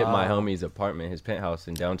 Oh, wow. At my homie's apartment, his penthouse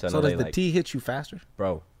in downtown LA. So does the tea hit you faster?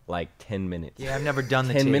 Bro, like 10 minutes. Yeah, I've never done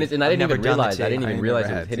the tea. 10 minutes, and I didn't even realize. I didn't even realize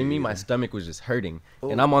it was hitting me. Either. My stomach was just hurting,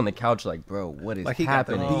 and I'm on the couch like, bro, what is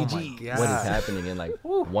happening? Oh my God. What is happening? And like,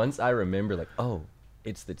 once I remember, like, oh,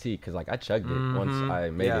 it's the tea, because like I chugged it once I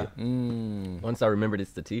made it. Once I remembered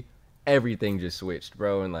it's the tea, everything just switched,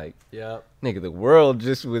 bro, and like, nigga, the world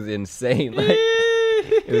just was insane. Like,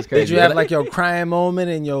 It was crazy. Did you have like your crying moment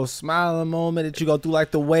and your smiling moment? Did you go through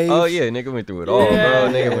like the waves? Oh yeah, nigga went through it all, bro.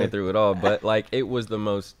 Nigga went through it all. But like, it was the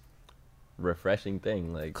most refreshing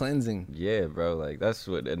thing. Like cleansing. Yeah, bro. Like that's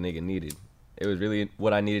what a nigga needed. It was really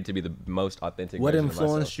what I needed to be the most authentic. What version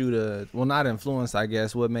influenced of you to? Well, not influenced, I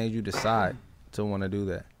guess. What made you decide to want to do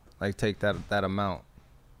that? Like take that amount.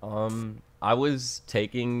 I was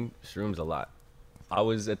taking shrooms a lot. I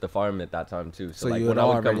was at the farm at that time too. So like you when had I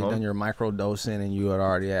would already come home, done your microdosing and you had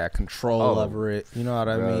already had control over it. You know what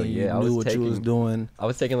I mean? Yeah, you knew what you was doing. I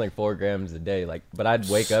was taking like 4 grams a day. Like, but I'd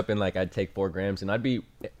wake up and like I'd take 4 grams and I'd be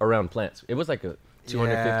around plants. It was like a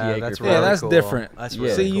 250 acre farm. Yeah, that's different. That's See,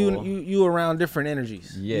 really cool. you around different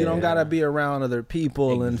energies. Yeah. You don't gotta be around other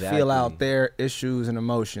people and feel Exactly. out their issues and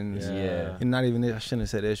emotions. Yeah. And not even, I shouldn't have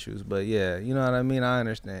said issues, but yeah, you know what I mean? I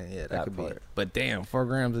understand. Yeah, that could be it. But damn, 4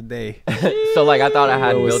 grams a day. So like I thought I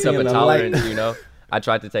had Yo, built up seeing a the tolerance, light. you know. I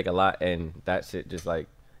tried to take a lot and that shit just like,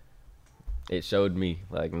 it showed me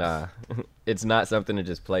like, nah, it's not something to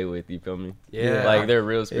just play with, you feel me? Yeah. Like they're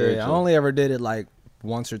real spiritual. Yeah, I only ever did it like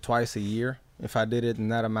once or twice a year. If I did it in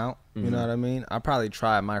that amount, you know what I mean? I probably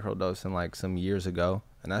tried microdosing like some years ago,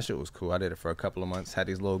 and that shit was cool. I did it for a couple of months. Had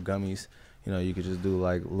these little gummies, you know, you could just do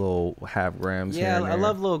like little half grams. Yeah, here and I there.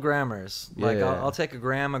 love little grammars. Like Yeah. I'll take a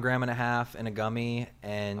gram and a half, in a gummy,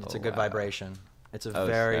 and it's a good vibration. It's a Oh,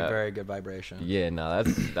 very, snap. very good vibration. Yeah, no,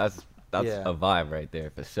 that's Yeah. a vibe right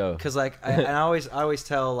there for sure. Cause like, and I always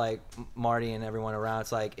tell like Marty and everyone around,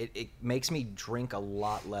 it's like it makes me drink a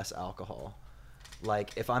lot less alcohol.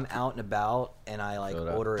 Like if I'm out and about and I like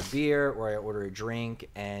order a beer or I order a drink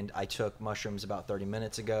and I took mushrooms about 30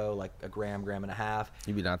 minutes ago, like a gram and a half.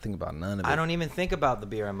 You be not thinking about none of it. I don't even think about the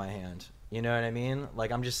beer in my hand. You know what I mean? Like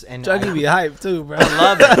I'm just and Chunky be hype too, bro. I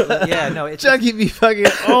love it. Yeah, no, it's Chunky be fucking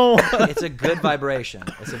It's a good vibration.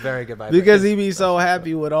 It's a very good vibration. because he be so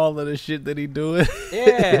happy with all of the shit that he doing.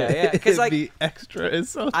 Yeah. Because It like be extra.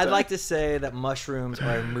 It's so. I'd tough. like to say that mushrooms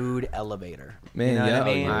are a mood elevator. Man, you know yeah, what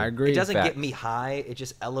I mean? I agree. It doesn't Facts. get me high. It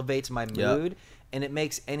just elevates my Yep. mood. And it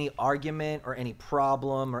makes any argument or any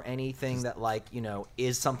problem or anything that like, you know,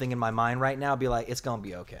 is something in my mind right now be like, it's going to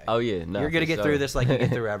be okay. Oh yeah, no. You're going to for get through sure. this like you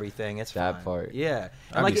get through everything. It's that fine. part. Yeah.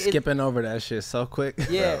 I like be skipping over that shit so quick.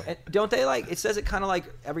 Yeah, and don't they like? It says it kind of like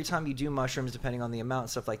every time you do mushrooms, depending on the amount and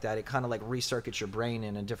stuff like that, it kind of like recircuits your brain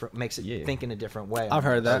in a different, makes it think in a different way. I've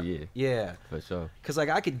heard that. Oh, yeah. Yeah, For sure. because like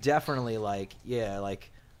I could definitely like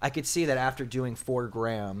I could see that after doing 4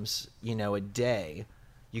 grams, you know, a day,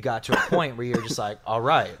 you got to a point where you're just like, all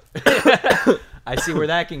right, I see where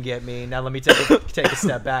that can get me. Now let me take a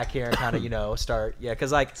step back here and kind of, you know, start. Yeah,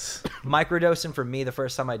 because like microdosing for me, the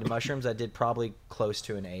first time I did mushrooms, I did probably close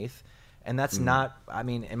to an eighth. And that's not, I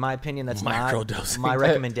mean, in my opinion, that's not my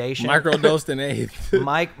recommendation. Microdosed an eighth.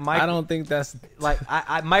 I don't think that's like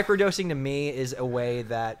microdosing to me is a way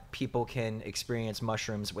that people can experience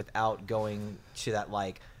mushrooms without going to that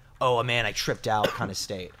like, oh man, I tripped out kind of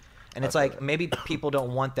state. And it's like maybe people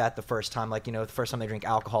don't want that the first time. Like, you know, the first time they drink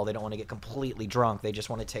alcohol, they don't want to get completely drunk. They just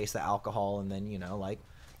want to taste the alcohol and then, you know, like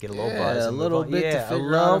get a little buzz. a little bit to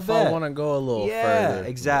figure out if I want to go a little further. Yeah,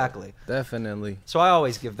 exactly. Definitely. So I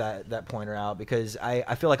always give that pointer out because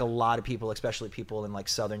I feel like a lot of people, especially people in like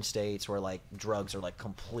southern states where like drugs are like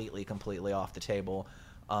completely off the table,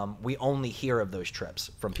 we only hear of those trips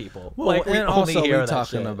from people. Well, like, and only also hear we're of that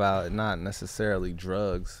talking shit. about not necessarily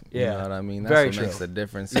drugs. You Yeah. know what I mean? That's Very what true. makes the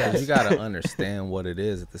difference. Yes. Because you got to understand what it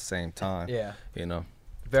is at the same time. Yeah. You know?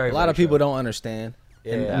 Very, a lot very of people true. don't understand.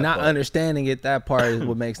 Yeah. And That not part. understanding it, that part is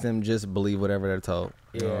what makes them just believe whatever they're told.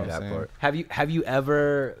 You know what I'm saying? Have you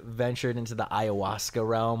ever ventured into the ayahuasca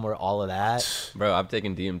realm or all of that? Bro, I've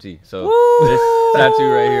taken DMT. So this tattoo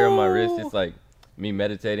right here on my wrist, it's like me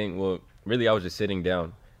meditating. Well, really, I was just sitting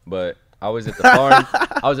down. But I was at the farm.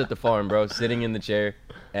 I was at the farm, bro, sitting in the chair,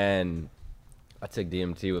 and I took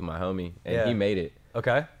DMT with my homie, and he made it.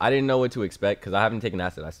 Okay. I didn't know what to expect because I haven't taken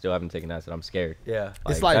acid. I still haven't taken acid. I'm scared. Yeah.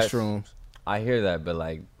 It's like that's- shrooms. I hear that, but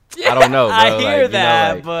like, I don't know, bro. I hear like,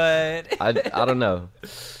 that, you know, like, but I don't know.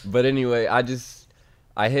 But anyway, I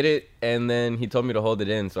hit it, and then he told me to hold it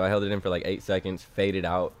in, so I held it in for like 8 seconds, faded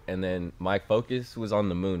out, and then my focus was on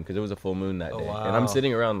the moon because it was a full moon that day. And I'm wow.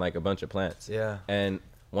 sitting around like a bunch of plants. Yeah. And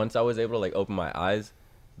once I was able to like open my eyes,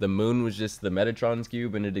 the moon was just the Metatron's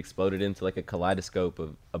cube, and it exploded into like a kaleidoscope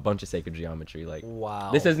of a bunch of sacred geometry. Like, wow.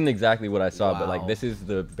 This isn't exactly what I saw, but Wow. like this is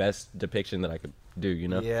the best depiction that I could do, you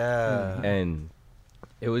know? Yeah. And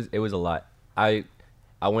it was a lot. I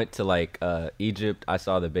went to like Egypt. I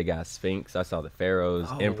saw the big ass Sphinx. I saw the pharaohs,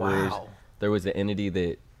 Oh, emperors. wow. There was an entity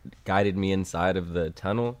that guided me inside of the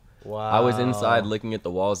tunnel. Wow. I was inside looking at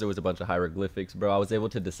the walls. There was a bunch of hieroglyphics, bro. I was able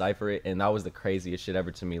to decipher it, and that was the craziest shit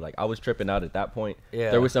ever to me. Like, I was tripping out at that point.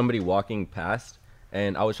 Yeah. There was somebody walking past,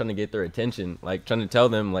 and I was trying to get their attention, like, trying to tell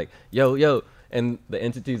them, like, yo. And the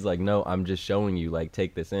entity's like, no, I'm just showing you, like,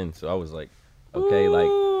 take this in. So I was like, okay, like,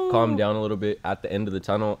 calm down a little bit. At the end of the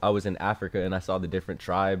tunnel, I was in Africa, and I saw the different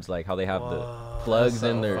tribes, like, how they have the plugs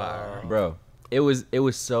in their... Bro. It was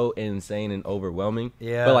so insane and overwhelming.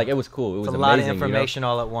 Yeah. But, like, it was cool. It was it's a amazing, lot of information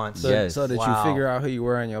all at once. So did you figure out who you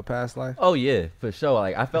were in your past life? Oh, yeah, for sure.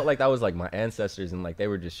 Like, I felt like that was, like, my ancestors, and, like, they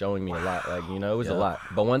were just showing me a lot. Like, you know, it was a lot.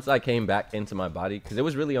 But once I came back into my body, because it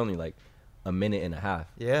was really only, like, a minute and a half.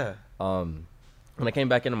 Yeah. When I came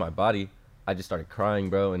back into my body, I just started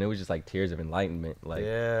crying, bro, and it was just like tears of enlightenment. Like,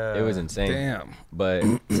 it was insane. Damn. But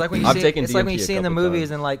it's like when you I've see, taken it's DMT like when you see in the movies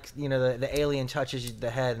times. and like, you know, the alien touches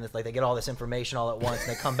the head and it's like they get all this information all at once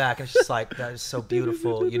and they come back and it's just like, that is so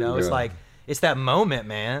beautiful. You know, it's like, it's that moment,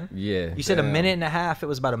 man. Yeah. You said a minute and a half. It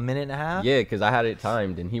was about a minute and a half. Yeah, because I had it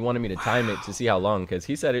timed, and he wanted me to time it to see how long, because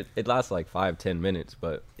he said it lasts like 5-10 minutes,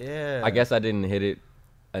 but yeah, I guess I didn't hit it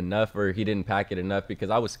enough, or he didn't pack it enough, because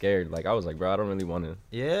I was scared. Like, I was like, bro, I don't really want to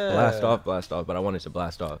blast off, but I wanted to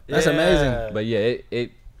blast off. That's amazing. But yeah,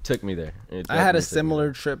 it took me there. I had a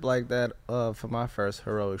similar trip like that for my first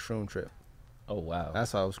heroic shroom trip. Oh, wow.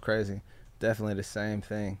 That's why it was crazy. Definitely the same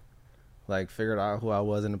thing. Like, figured out who I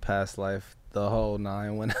was in the past life, the whole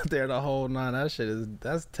 9. Went out there the whole 9.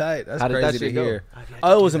 That's tight. That's crazy to hear.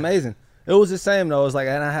 Oh, it was amazing. It was the same though. It was like,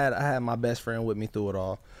 and I had my best friend with me through it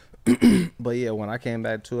all. But yeah, when I came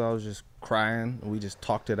back too, I was just crying. We just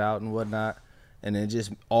talked it out and whatnot, and it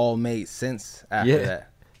just all made sense after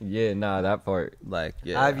that. Yeah, nah, that part. Like,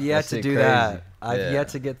 yeah, I've yet to do that. I've yet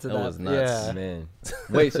to get to that. That was nuts, yeah. Man.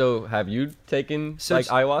 Wait, so have you taken like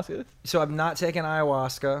ayahuasca? So I've not taken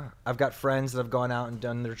ayahuasca. I've got friends that have gone out and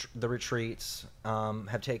done the retreats.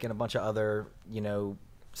 Have taken a bunch of other, you know,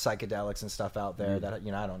 psychedelics and stuff out there that,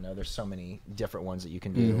 you know, I don't know. There's so many different ones that you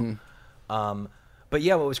can do. But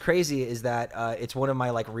yeah, what was crazy is that it's one of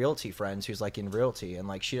my like realty friends who's like in realty, and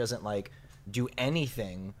like she doesn't like do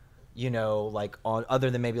anything, you know, like on other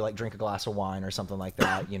than maybe like drink a glass of wine or something like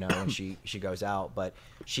that, you know, when she goes out. But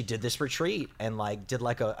she did this retreat and like did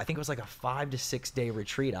like I think it was like a 5 to 6 day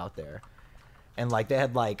retreat out there, and like they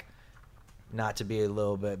had like, not to be a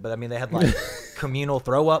little bit, but I mean they had like communal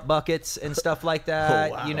throw up buckets and stuff like that.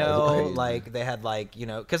 Oh, wow. You know, like they had like, you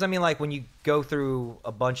know, because I mean like when you go through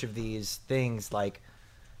a bunch of these things, like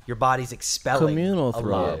your body's expelling communal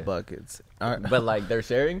throw up buckets. But like they're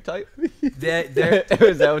sharing type. They're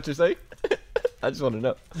Is that what you're saying? I just want to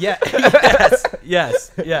know. Yeah.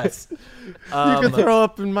 Yes. You can throw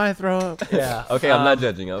up in my throw up. Yeah. Okay, I'm not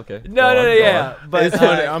judging. Okay. No. Yeah. But it's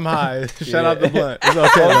funny. I'm high. Shut up the blunt. It's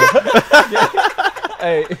okay.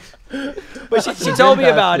 Hey. But she told me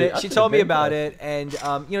about it. She told me about it, and you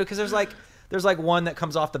know, because there's like one that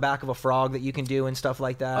comes off the back of a frog that you can do and stuff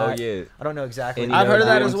like that. Oh yeah. I don't know exactly. I've heard of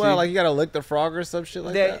that as well. Like you gotta lick the frog or some shit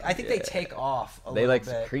like that. I think they take off a they little like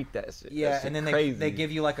bit. secrete that shit. Yeah, that shit and then they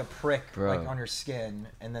give you like a prick like on your skin,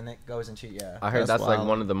 and then it goes into I heard that's like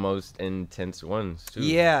one of the most intense ones too.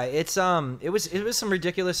 Yeah, it's it was some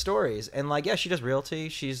ridiculous stories, and like yeah, she does realty.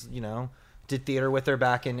 She's, you know, did theater with her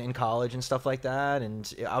back in college and stuff like that,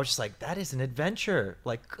 and I was just like, that is an adventure.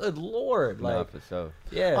 Like, good lord, like, for sure.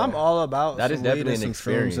 Yeah, I'm all about that. Some Is definitely weed and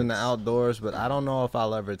some shrooms in the outdoors, but I don't know if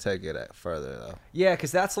I'll ever take it further though. Yeah,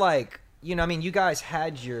 because that's like, you know, I mean, you guys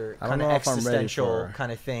had your kind of existential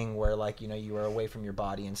kind of thing where like, you know, you were away from your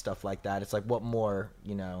body and stuff like that. It's like, what more,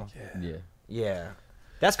 you know? Yeah.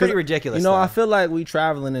 That's pretty ridiculous. You know, though. I feel like we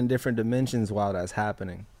traveling in different dimensions while that's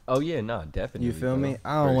happening. Oh yeah, no, definitely. You feel me?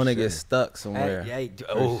 I don't want to get stuck somewhere.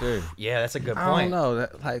 Yeah, that's a good point. I don't know.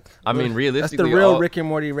 I mean, realistically, that's the real Rick and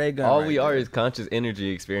Morty Ray gun. All we are is conscious energy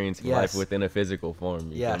experiencing life within a physical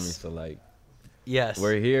form. You feel me? So like,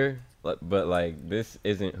 we're here, but like this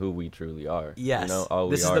isn't who we truly are. Yes, you know? All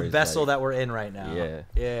this we is are the vessel like, that we're in right now.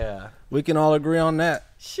 Yeah. We can all agree on that.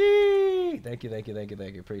 Thank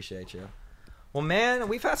you. Appreciate you. Well, man,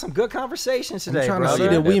 we've had some good conversations today, I'm trying brother. to see,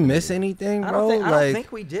 did we miss anything, bro? I don't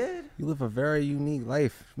think we did. You live a very unique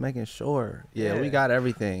life, making sure. Yeah, we got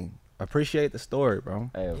everything. Appreciate the story, bro.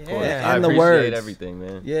 Hey, of course. And I the appreciate words. everything,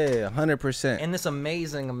 man. Yeah, 100%. And this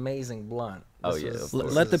amazing blunt.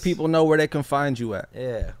 Let the people know where they can find you at.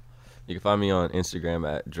 Yeah. You can find me on Instagram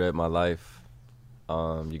at DreadMyLife.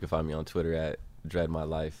 You can find me on Twitter at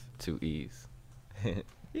DreadMyLife, 2 E's.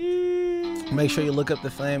 Make sure you look up the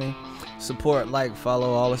Flaming. Support, like,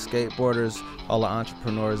 follow all the skateboarders, all the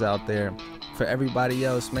entrepreneurs out there. For everybody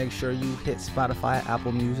else, make sure you hit Spotify,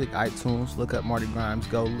 Apple Music, iTunes. Look up Marty Grimes.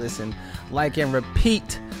 Go listen, like, and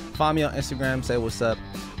repeat. Find me on Instagram, say what's up.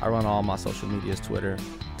 I run all my social medias, Twitter,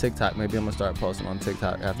 TikTok. Maybe I'm gonna start posting on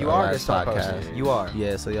TikTok after our last podcast. You are.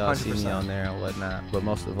 Yeah, so y'all 100%. see me on there and whatnot. But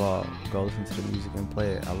most of all, go listen to the music and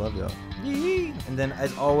play it. I love y'all. And then,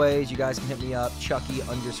 as always, you guys can hit me up,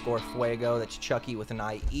 Chucky_Fuego. That's Chucky with an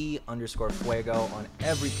IE _Fuego on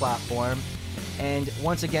every platform. And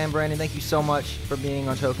once again, Brandon, thank you so much for being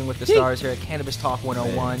on Toking with the Stars here at Cannabis Talk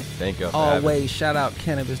 101. Man, thank you. Always shout out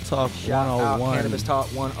Cannabis Talk 101. Shout out Cannabis Talk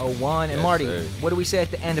 101. And Yes, Marty, sir. what do we say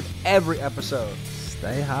at the end of every episode?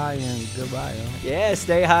 Stay high and goodbye, yo. Yeah,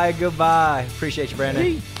 stay high, goodbye. Appreciate you,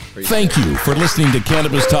 Brandon. Thank you for listening to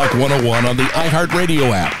Cannabis Talk 101 on the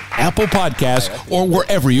iHeartRadio app, Apple Podcasts, or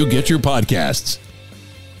wherever you get your podcasts.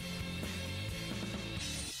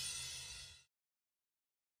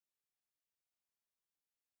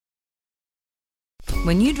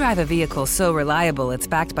 When you drive a vehicle so reliable it's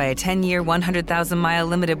backed by a 10-year, 100,000-mile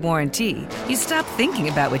limited warranty, you stop thinking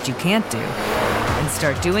about what you can't do and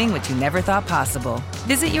start doing what you never thought possible.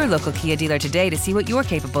 Visit your local Kia dealer today to see what you're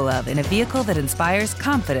capable of in a vehicle that inspires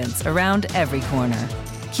confidence around every corner.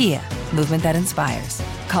 Kia, movement that inspires.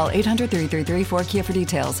 Call 800-333-4KIA for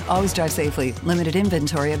details. Always drive safely. Limited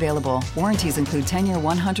inventory available. Warranties include 10-year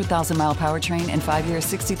 100,000-mile powertrain and 5-year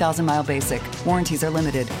 60,000-mile basic. Warranties are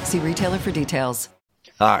limited. See retailer for details.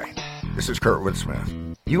 Hi, this is Kurtwood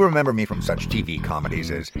Smith. You remember me from such TV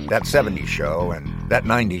comedies as That 70s Show and That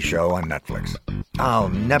 90s Show on Netflix. I'll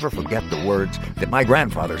never forget the words that my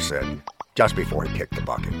grandfather said just before he kicked the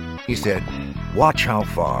bucket. He said, "Watch how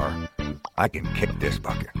far I can kick this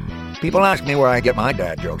bucket." People ask me where I get my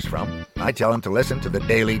dad jokes from. I tell them to listen to the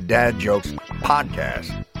Daily Dad Jokes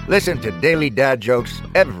podcast. Listen to Daily Dad Jokes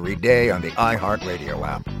every day on the iHeartRadio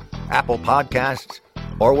app, Apple Podcasts,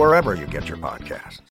 or wherever you get your podcasts.